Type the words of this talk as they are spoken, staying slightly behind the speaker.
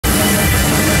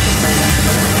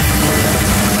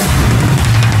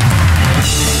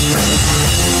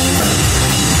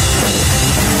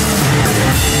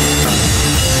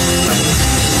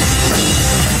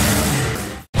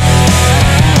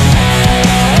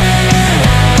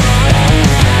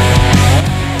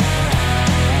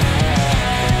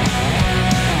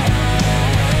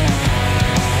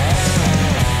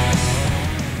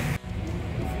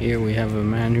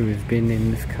been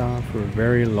in this car for a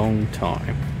very long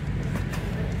time.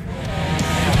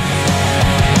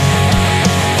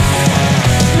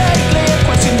 Lately I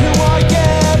question who I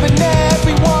am, and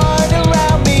everyone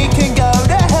around me can go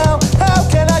to hell. How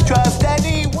can I trust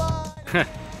anyone?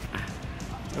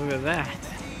 Look at that.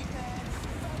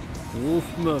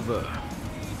 Wolfmother.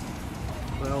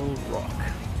 Well, rock.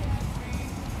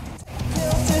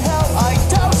 To hell I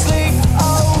don't sleep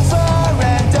over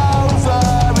and over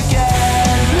again.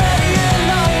 Let you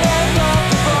alone and not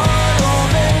the bottle.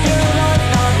 Live your life,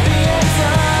 not the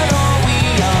eternal. We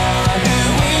are who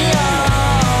we are.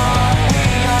 We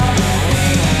are who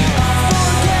we are.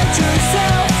 Forget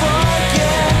yourself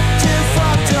again. Too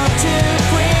fucked up to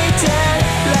pretend.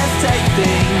 Let's take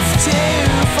things too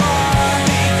far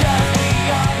because we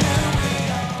are who we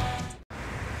are.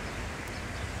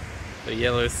 The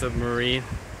yellow submarine.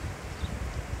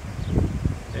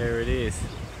 There it is.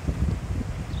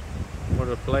 What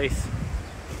a place.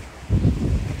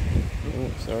 Oh,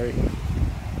 sorry.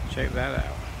 Check that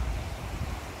out.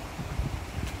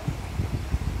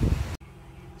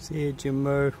 See you,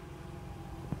 Jimbo.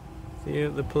 See you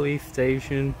at the police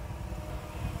station.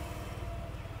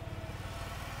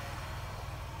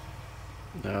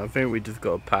 No, I think we just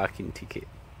got a parking ticket.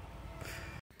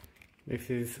 This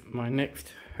is my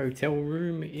next hotel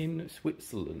room in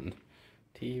Switzerland.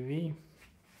 TV.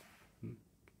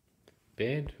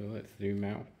 Bed, well, let's zoom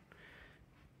out.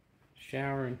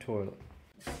 Shower and toilet.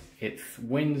 It's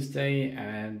Wednesday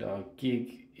and our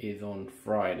gig is on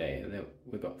Friday. And then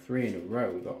we've got 3 in a row.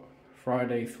 We've got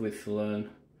Friday Switzerland,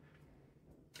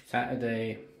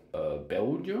 Saturday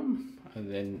Belgium, and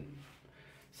then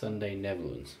Sunday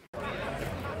Netherlands.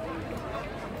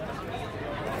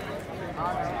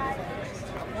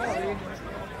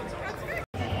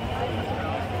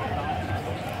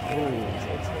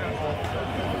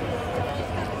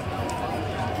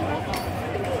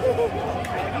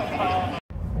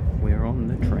 We're on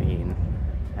the train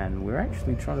and we're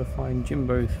actually trying to find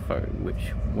Jimbo's phone,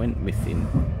 which went missing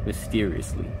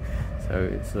mysteriously. So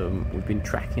it's we've been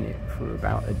tracking it for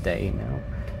about a day now,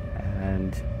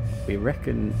 and we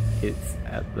reckon it's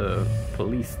at the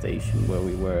police station where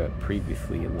we were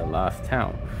previously in the last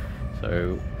town.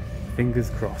 So fingers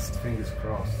crossed. Fingers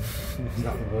crossed. There's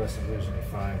nothing worse than losing your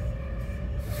phone.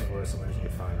 Nothing worse than losing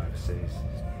your phone overseas.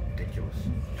 It's ridiculous.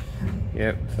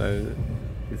 Yep, so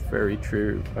it's very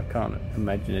true. I can't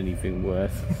imagine anything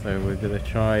worse. So we're gonna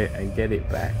try and get it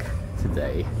back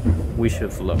today. Wish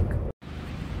us luck.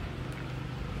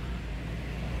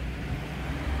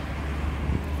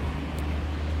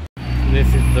 This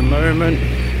is the moment.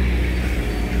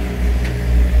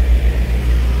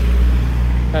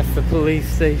 That's the police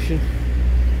station.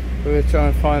 We're gonna try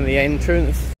and find the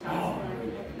entrance. Oh,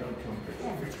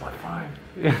 it's my phone.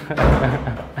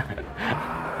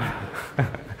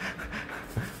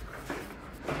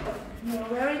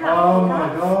 Oh my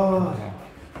god.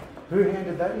 Who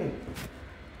handed that in?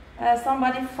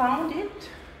 Somebody found it.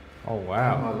 Oh My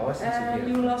wow. license again.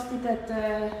 You lost it at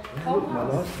the Look, my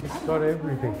house. license. It's got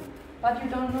everything. But you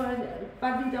don't know.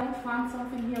 But we don't find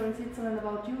something here in Switzerland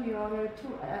about you. You are here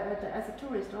as a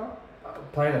tourist, or?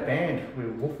 Playing a band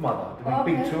with Wolfmother, doing a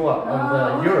big Okay. tour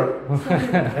of Europe.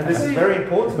 And this is So very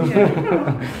important.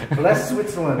 Yeah. Bless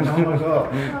Switzerland. Oh my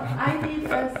god. I need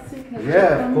a signature.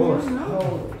 Yeah, from of course. you, no?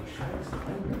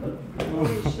 Holy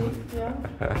Holy shit, yeah.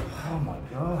 Oh my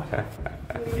god.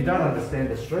 You don't understand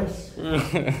the stress.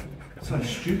 So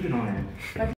stupid I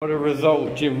am. What a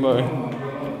result, Jimbo.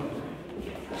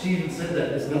 She even said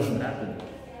that this doesn't happen.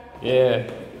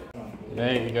 Yeah.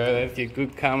 There you go. That's your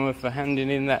good karma for handing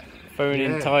in that phone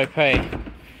in Yeah. Taipei.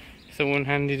 Someone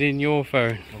handed in your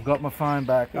phone. I've got my phone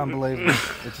back. Unbelievable.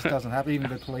 It just doesn't happen.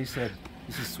 Even the police said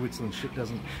this is Switzerland. Shit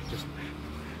doesn't just.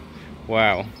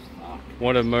 Wow.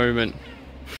 What a moment.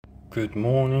 Good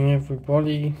morning,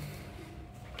 everybody.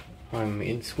 I'm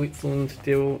in Switzerland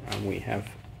still, and we have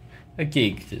a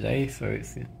gig today. So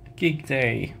it's a gig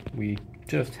day. We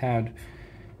just had,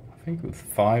 I think it was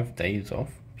 5 days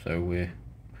off. So we're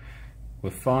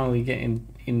finally getting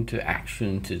into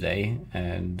action today,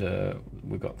 and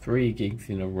we've got 3 gigs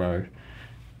in a row.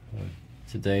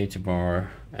 Today, tomorrow,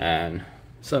 and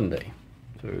Sunday.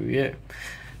 So yeah,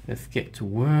 let's get to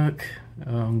work.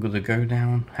 I'm gonna go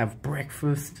down, have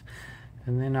breakfast,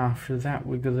 and then after that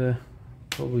we're gonna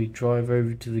probably drive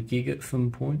over to the gig at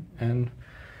some point and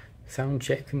sound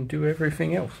check and do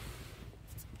everything else.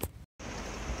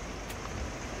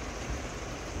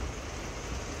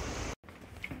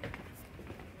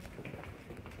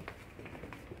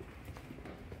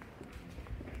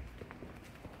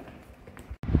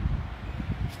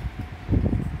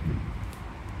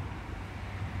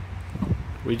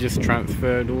 we just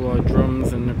transferred all our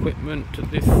drums and equipment to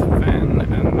this van,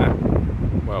 and that,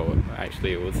 well,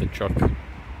 actually it was a truck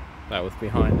that was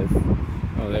behind us.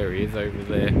 Oh, there he is over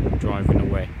there driving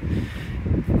away,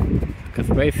 because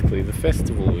basically the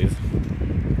festival is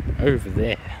over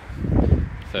there,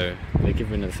 so they're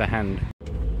giving us a hand.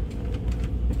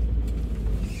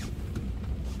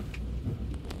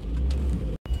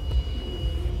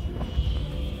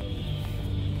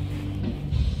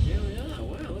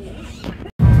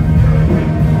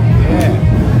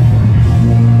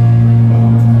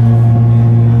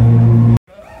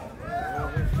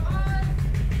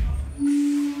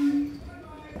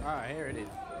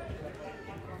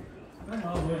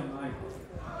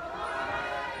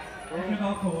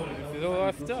 This is all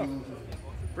our stuff.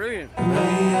 Brilliant. Lay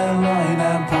in line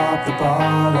and pop the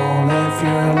bottle. Live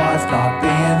your life not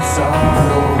being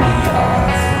subtle. We are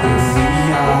who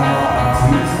we are.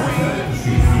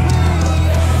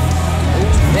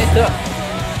 Next up.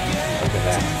 Look at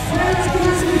that.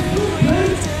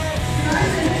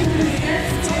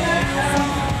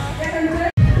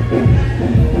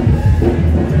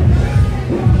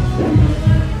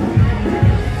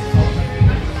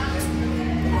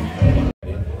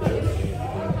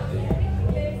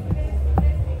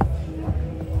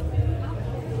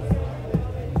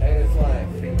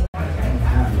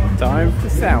 Time for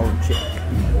sound check.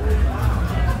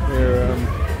 We're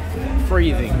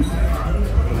freezing.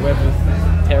 The weather's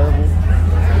terrible.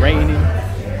 It's raining.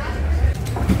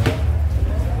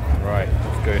 Right,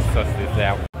 let's go suss this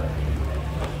out.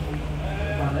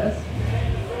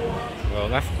 Well,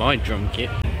 that's my drum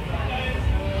kit.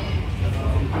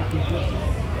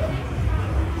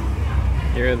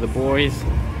 Here are the boys.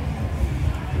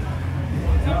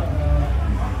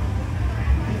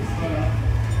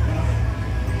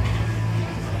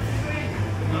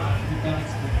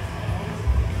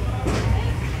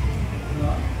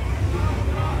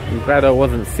 I'm glad I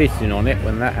wasn't sitting on it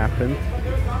when that happened.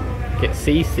 Get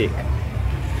seasick.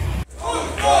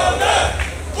 Wolfmother!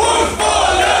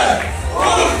 Wolfmother!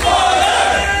 Wolfmother!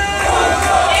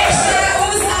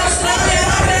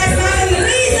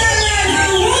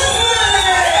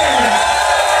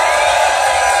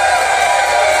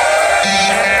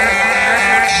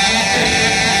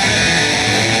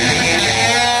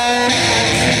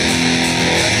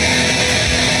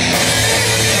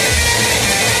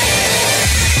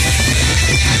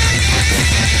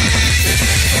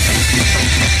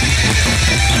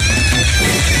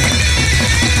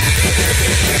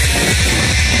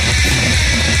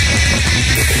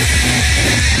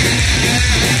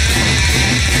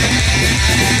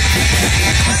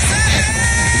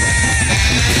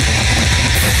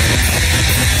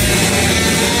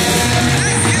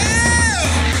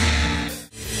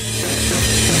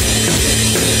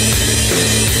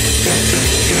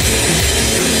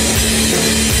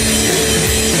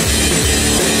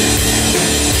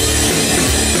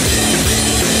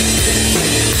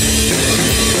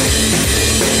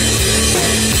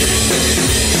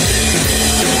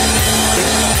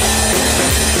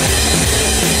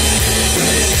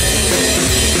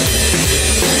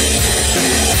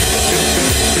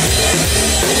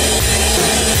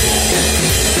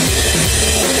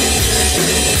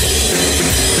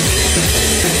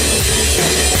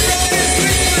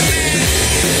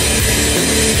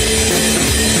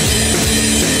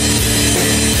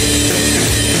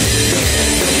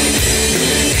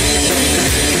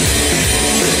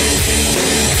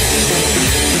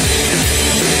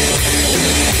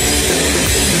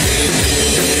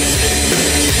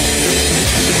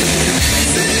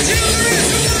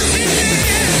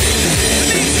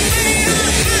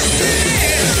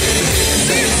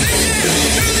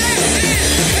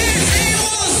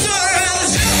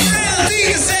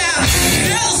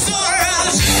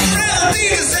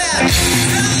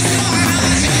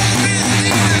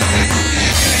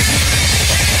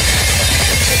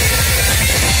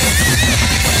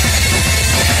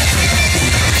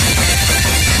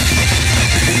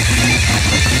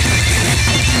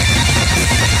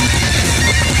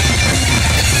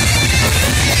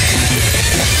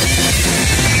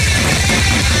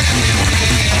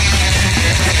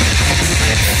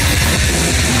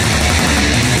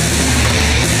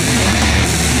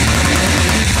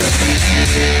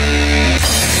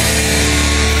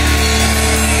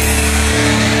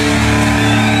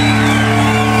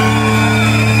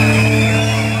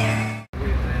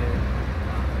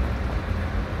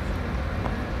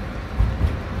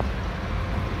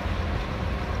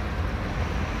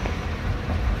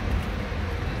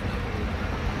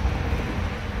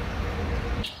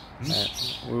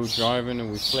 We were driving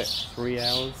and we slept 3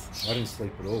 hours. I didn't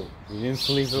sleep at all. We didn't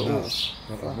sleep at all.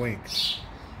 Not a wink.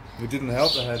 It didn't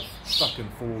help they had fucking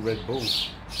 4 Red Bulls.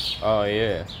 Oh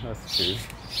yeah, that's true.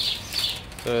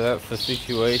 So that's the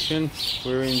situation.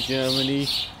 We're in Germany.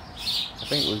 I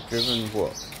think we've driven,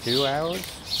 what, 2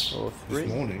 hours? Or 3?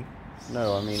 This morning?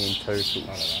 No, I mean in total. I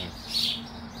don't know.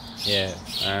 Yeah,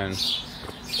 and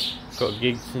got a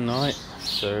gig tonight,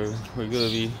 so we're going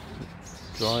to be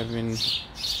driving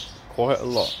quite a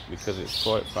lot because it's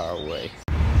quite far away.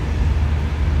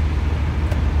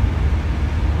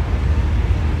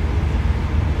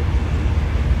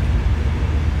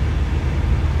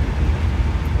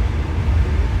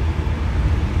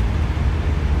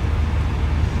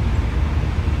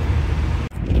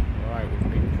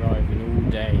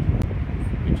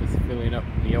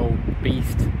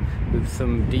 Beast with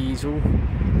some diesel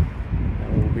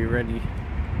and we'll be ready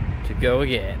to go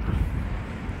again.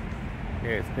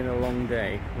 Yeah, it's been a long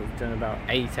day. We've done about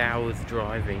 8 hours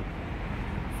driving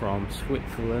from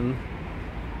Switzerland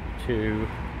to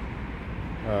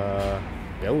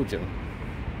Belgium.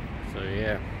 So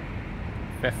yeah,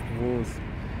 festivals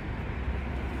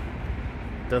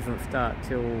doesn't start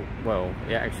till, well,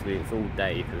 yeah, actually it's all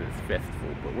day because it's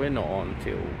festival, but we're not on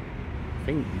till I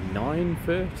think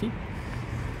 9:30,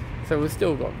 so we've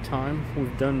still got time.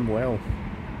 We've done well.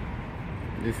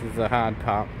 This is the hard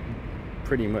part,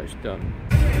 pretty much done.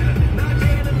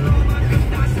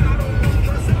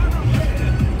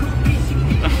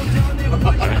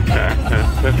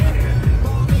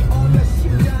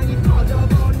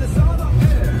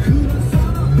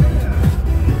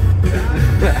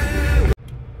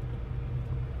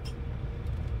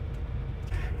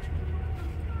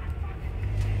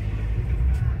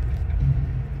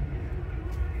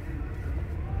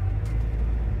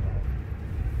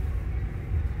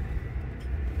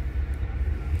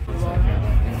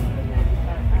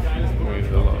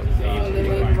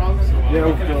 Yeah,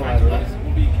 we'll go like that.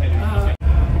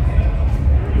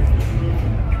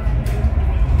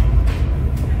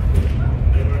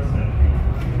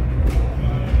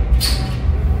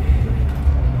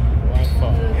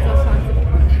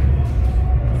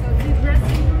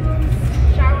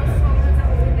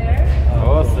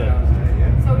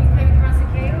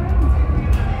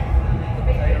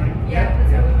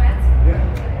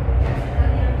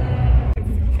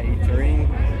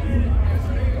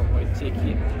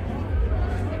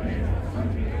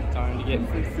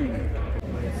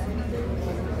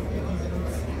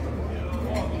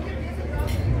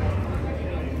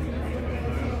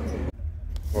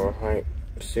 Alright,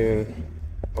 soon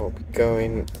I'll be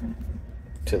going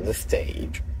to the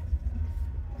stage.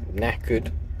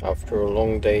 Knackered after a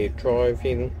long day of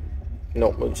driving,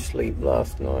 not much sleep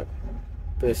last night,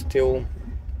 but still,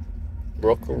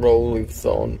 rock and roll lives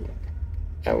on,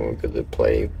 and we're gonna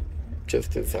play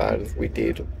just as hard as we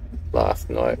did last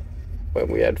night when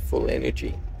we had full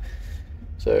energy.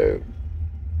 So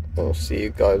I'll see you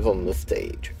guys on the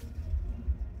stage.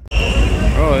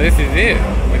 Oh, this is it.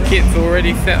 The kit's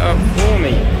already set up for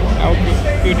me. How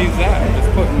good is that? I'm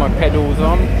just putting my pedals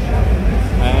on,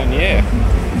 and yeah,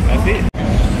 that's it.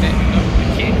 Setting up the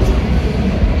kit.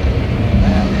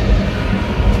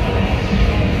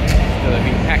 It's gonna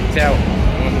be packed out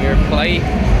when we play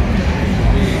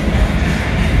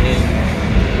in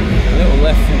a little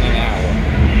less than an hour.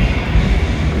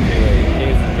 Anyway,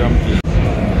 here's the drum kit.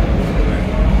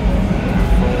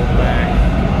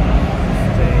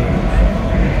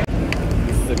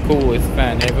 The coolest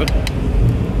fan ever.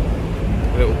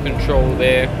 Little control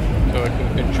there so I can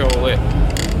control it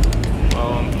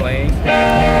while I'm playing.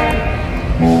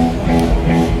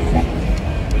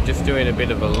 We're just doing a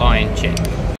bit of a line check.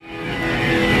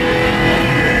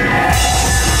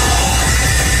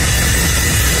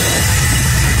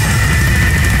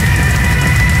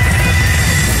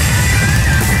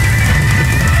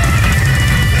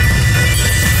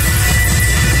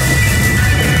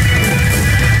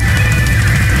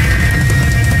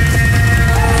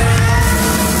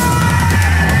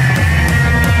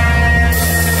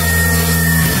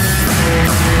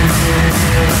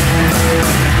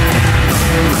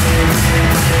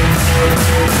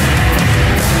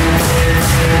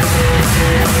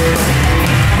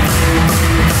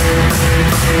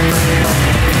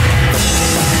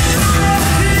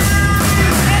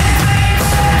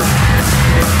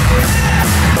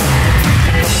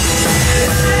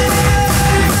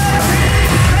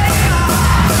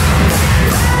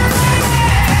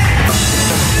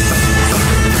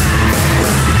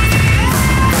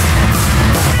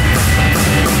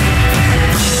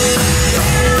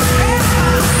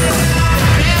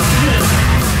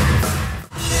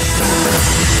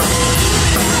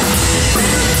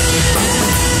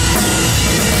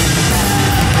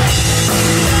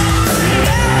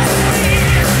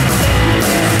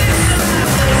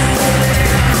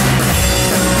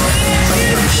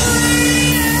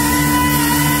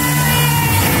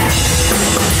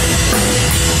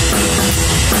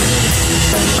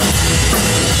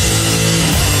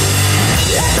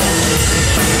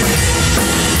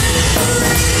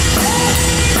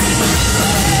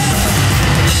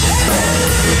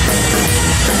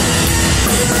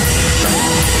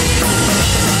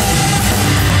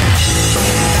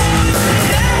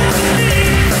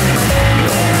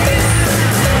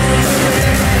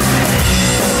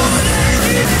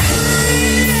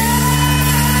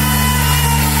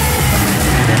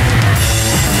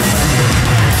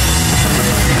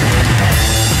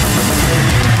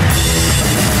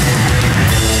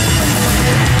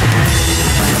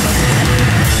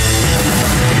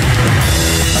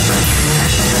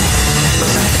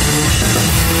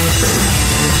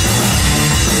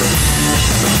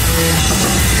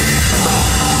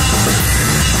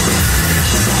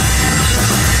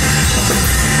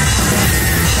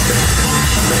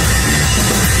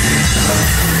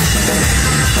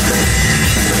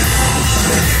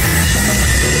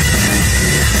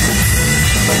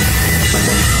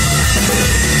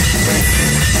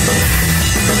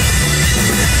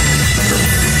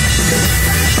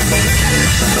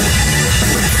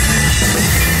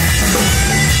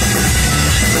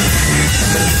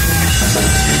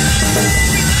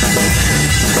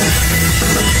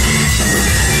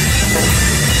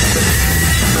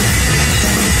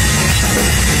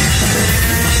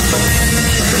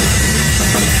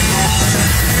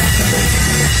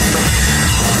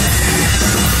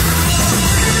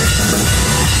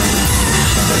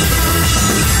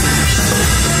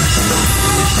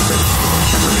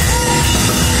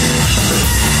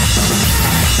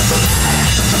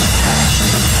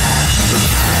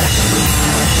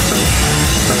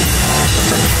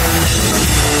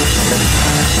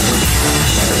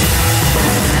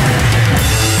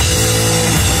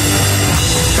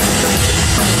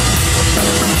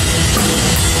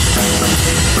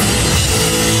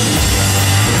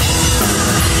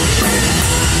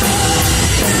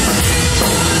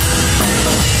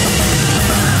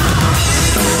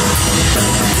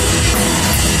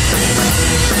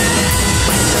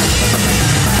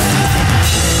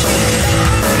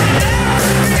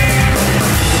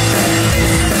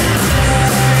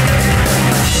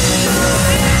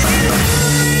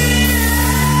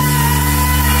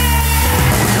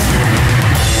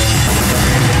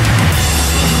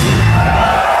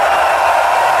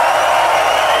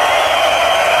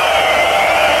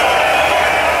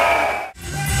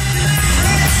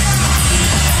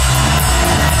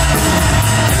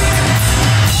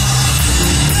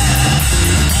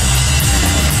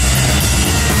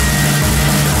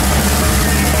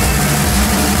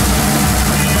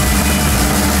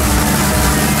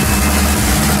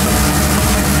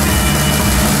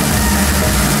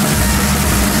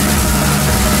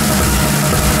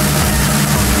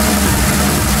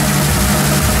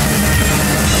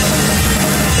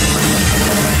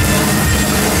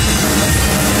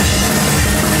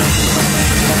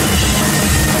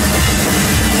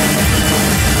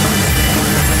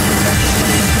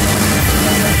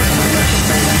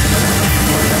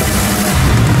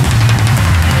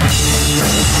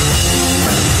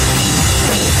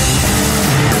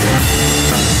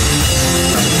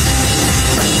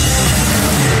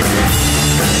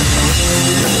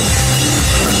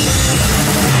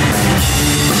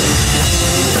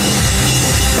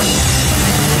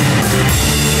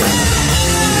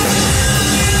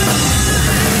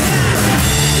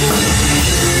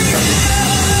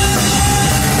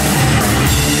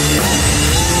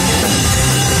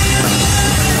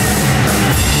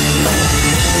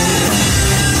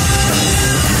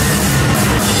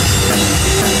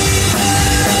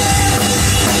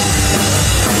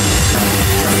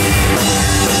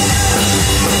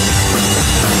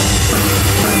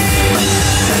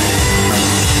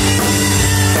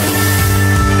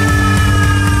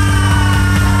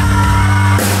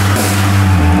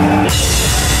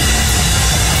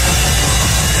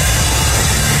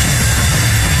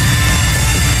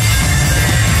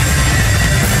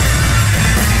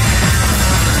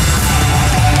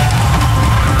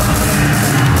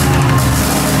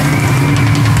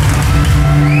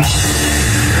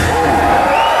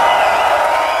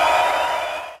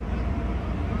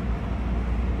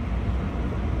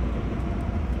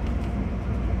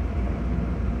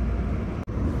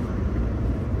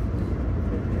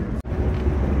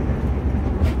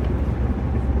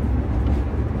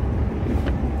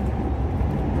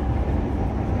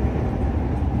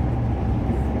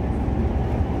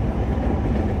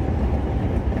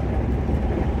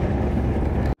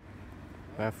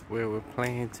 That's where we're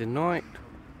playing tonight.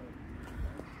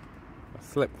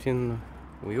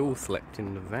 We all slept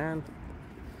in the van.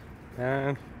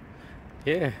 And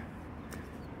yeah,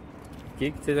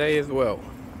 gig today as well.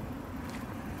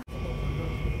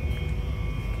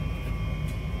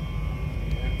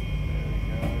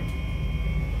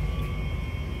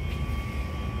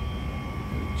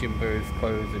 Jimbo's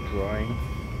clothes are drying.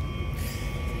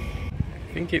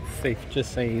 I think it's safe to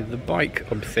say the bike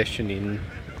obsession in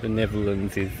the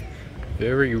Netherlands is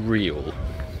very real.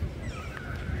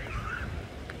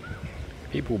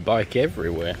 People bike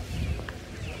everywhere.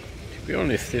 To be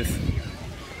honest, it's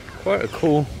quite a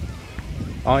cool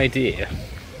idea.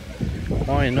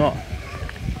 Why not?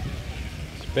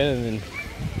 It's better than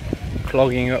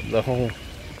clogging up the whole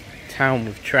town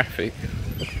with traffic.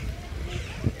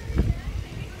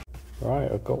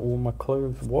 Right, I've got all my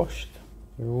clothes washed.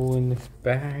 They're all in this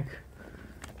bag,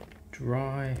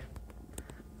 dry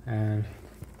and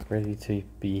ready to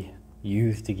be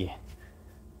used again.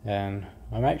 And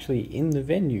I'm actually in the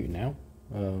venue now.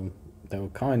 They were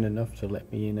kind enough to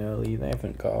let me in early. They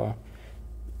haven't got our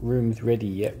rooms ready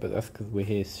yet, but that's because we're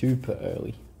here super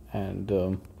early.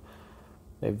 and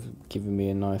they've given me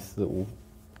a nice little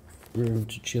room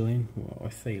to chill in. Well, I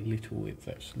say little, it's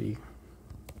actually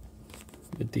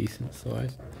a decent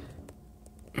size.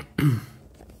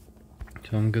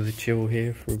 So I'm gonna chill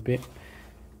here for a bit.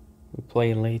 We'll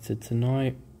play later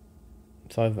tonight.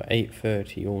 It's either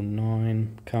 8:30 or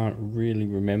 9, can't really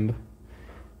remember.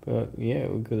 But yeah,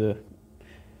 we're gonna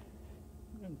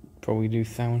probably do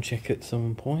sound check at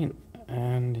some point,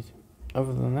 and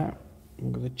other than that,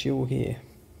 I'm gonna chill here.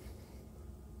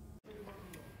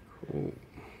 Cool.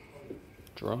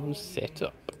 Drums set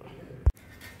up.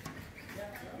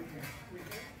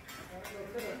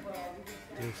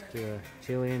 Just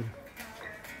chilling.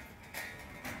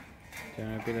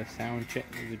 Doing a bit of sound check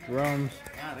with the drums.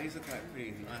 Wow, these look like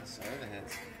pretty nice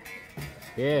overheads.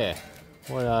 Yeah.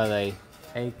 What are they?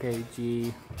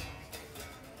 AKG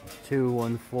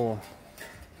 214.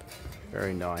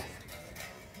 Very nice.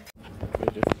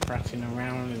 We're just prattling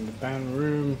around in the band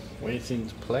room, waiting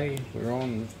to play. We're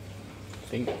on, I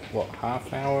think, what,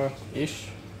 half hour-ish?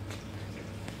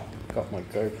 Got my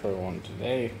GoPro on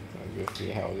today. I'm gonna see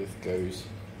how this goes.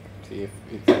 See if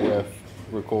it's worth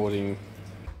recording.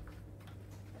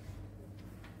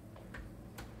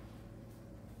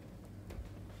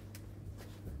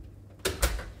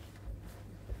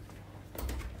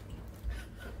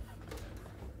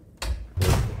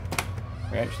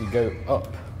 We actually go up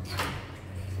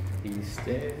these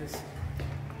stairs.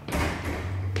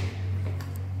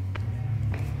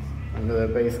 I'm gonna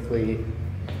basically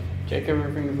check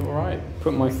everything's alright,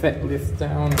 put my set list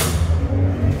down,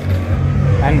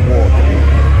 and walk.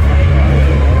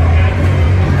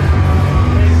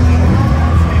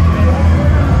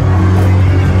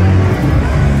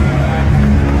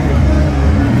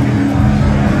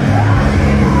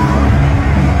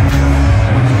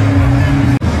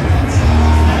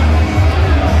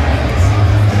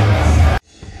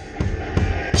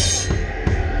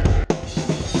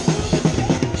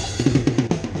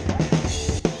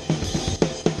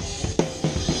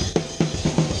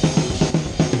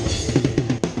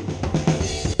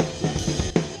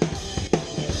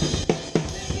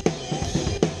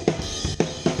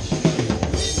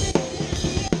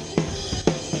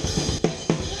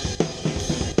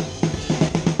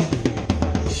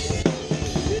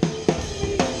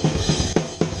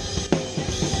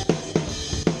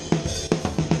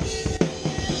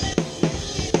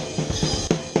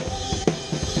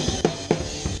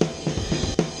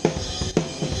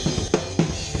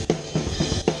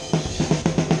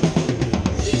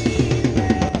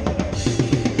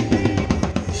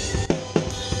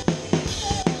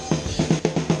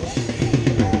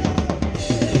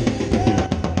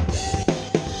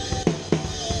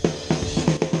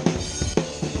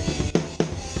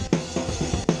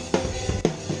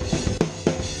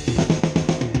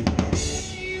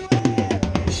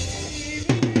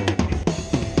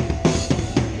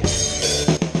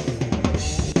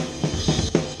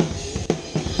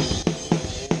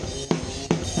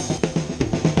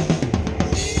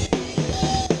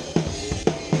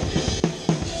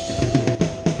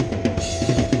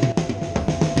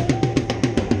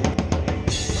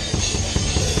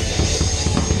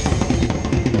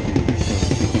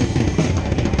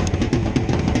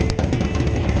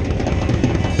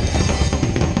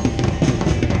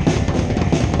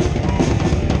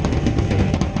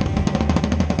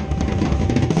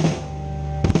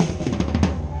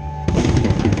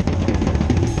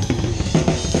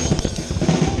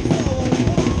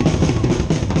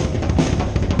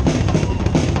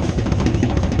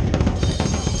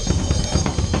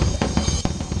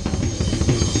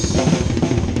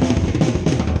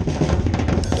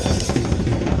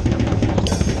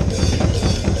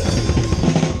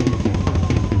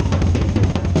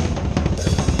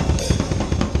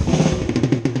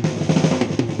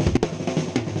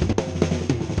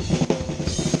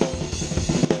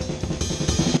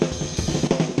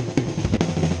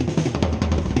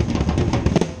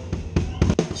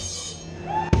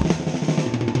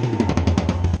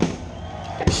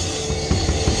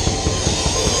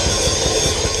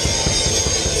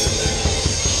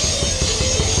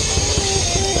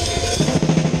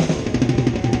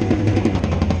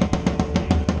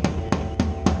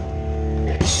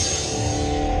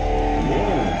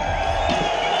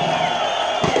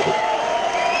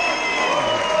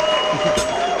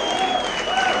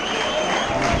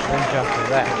 After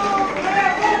that.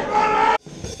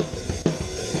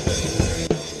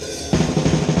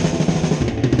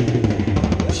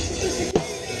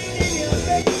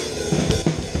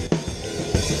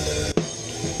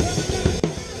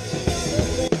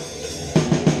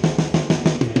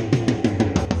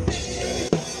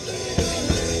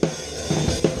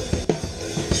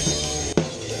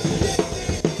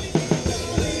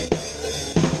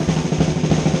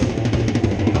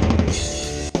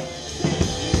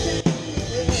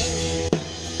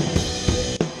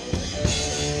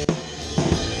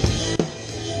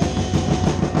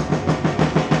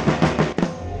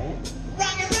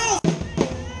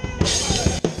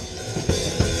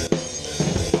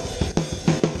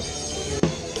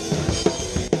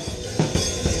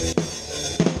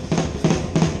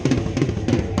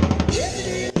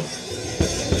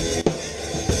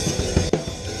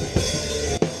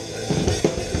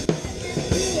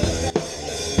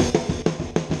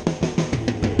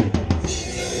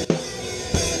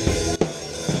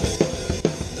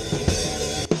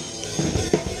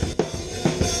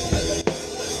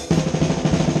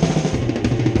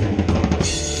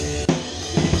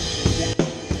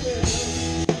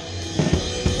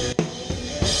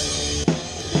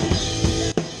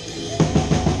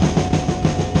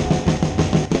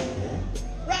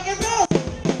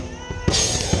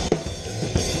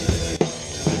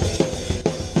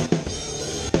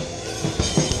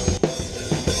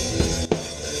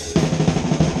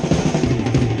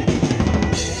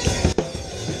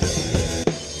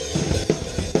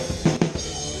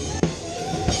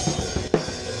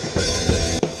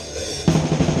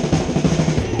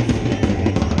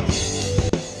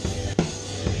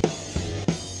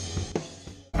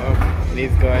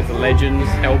 These guys are legends,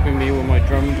 helping me with my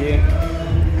drum gear.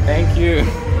 Thank you.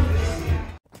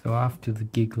 So after the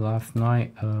gig last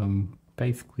night,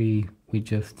 basically we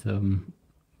just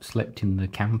slept in the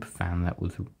camper van that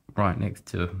was right next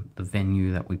to the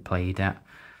venue that we played at.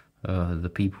 The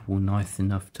people were nice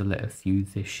enough to let us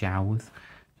use their showers,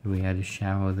 so we had a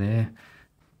shower there.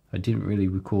 I didn't really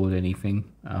record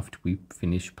anything after we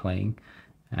finished playing,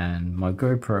 and my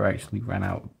GoPro actually ran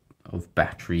out of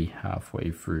battery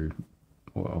halfway through,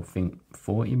 well, I think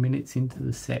 40 minutes into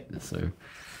the set, so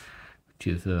which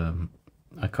is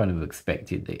I kind of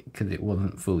expected it because it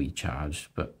wasn't fully charged,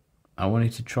 but I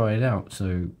wanted to try it out,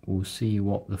 so we'll see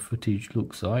what the footage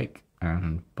looks like.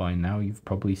 And by now you've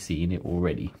probably seen it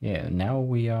already. Yeah, now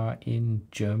we are in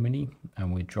Germany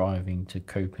and we're driving to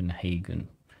Copenhagen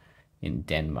in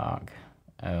Denmark.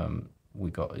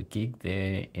 We got a gig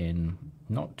there in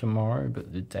not tomorrow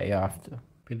but the day after.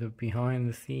 Bit of behind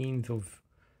the scenes of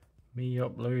me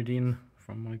uploading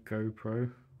from my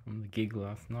GoPro from the gig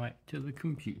last night to the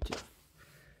computer.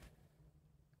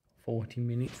 40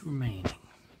 minutes remaining.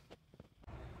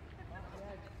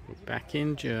 We're back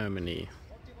in Germany.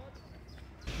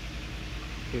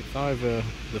 It's either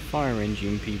the fire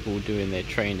engine people doing their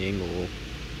training or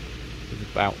there's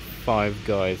about 5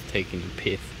 guys taking a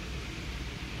piss.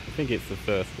 I think it's the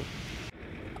first one.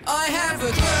 I have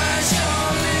a crush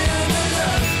on